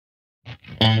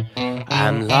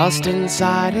I'm lost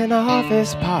inside an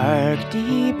office park,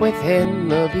 deep within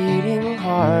the beating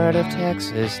heart of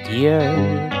Texas,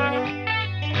 dear.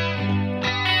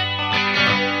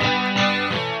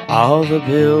 All the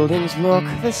buildings look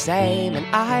the same, and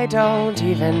I don't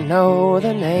even know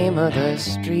the name of the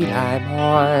street I'm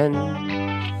on.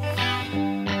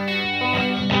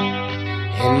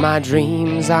 In my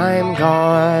dreams I'm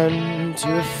gone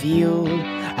to a field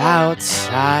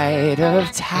outside of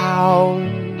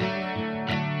town.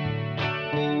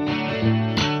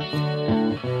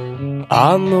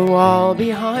 On the wall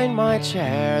behind my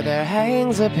chair there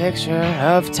hangs a picture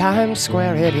of Times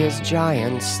Square at its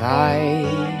giant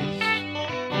size.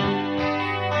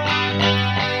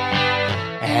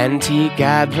 Antique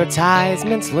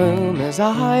advertisements loom as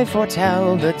I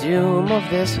foretell the doom of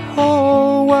this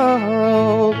whole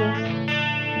world.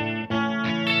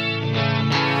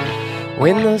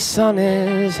 When the sun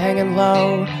is hanging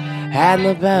low and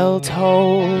the bell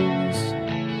tolls,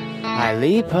 I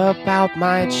leap up out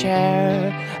my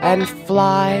chair and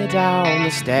fly down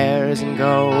the stairs and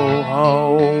go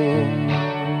home.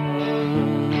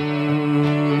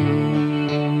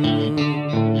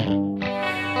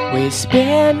 We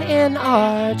spin in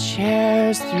our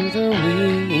chairs through the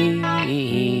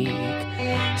week,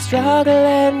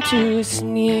 struggling to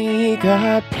sneak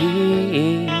a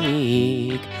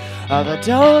peek of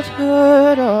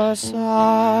adulthood or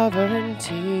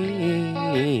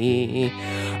sovereignty,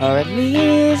 or at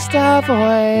least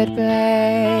avoid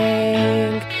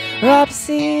bankruptcy.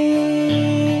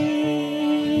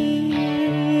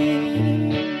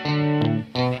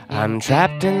 I'm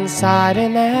trapped inside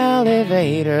an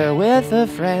elevator with a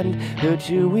friend who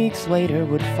 2 weeks later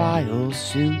would file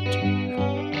suit.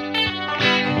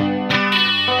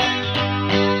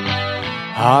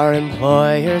 Our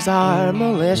employers are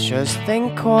malicious,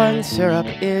 think corn syrup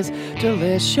is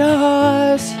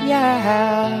delicious,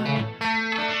 yeah.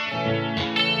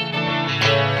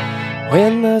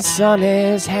 When the sun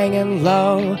is hanging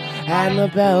low and the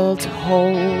bell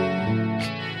tolls,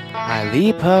 I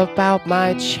leap up out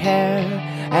my chair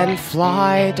and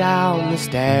fly down the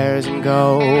stairs and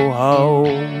go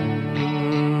home.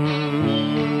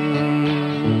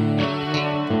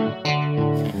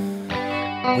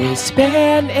 We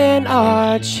spin in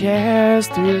our chairs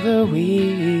through the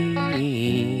week,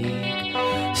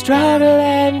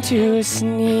 struggling to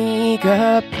sneak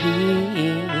a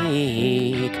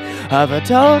peek of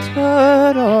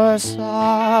adulthood or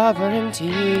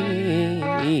sovereignty,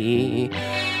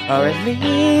 or at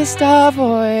least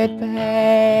avoid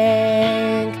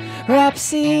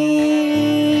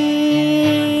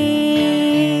bankruptcy.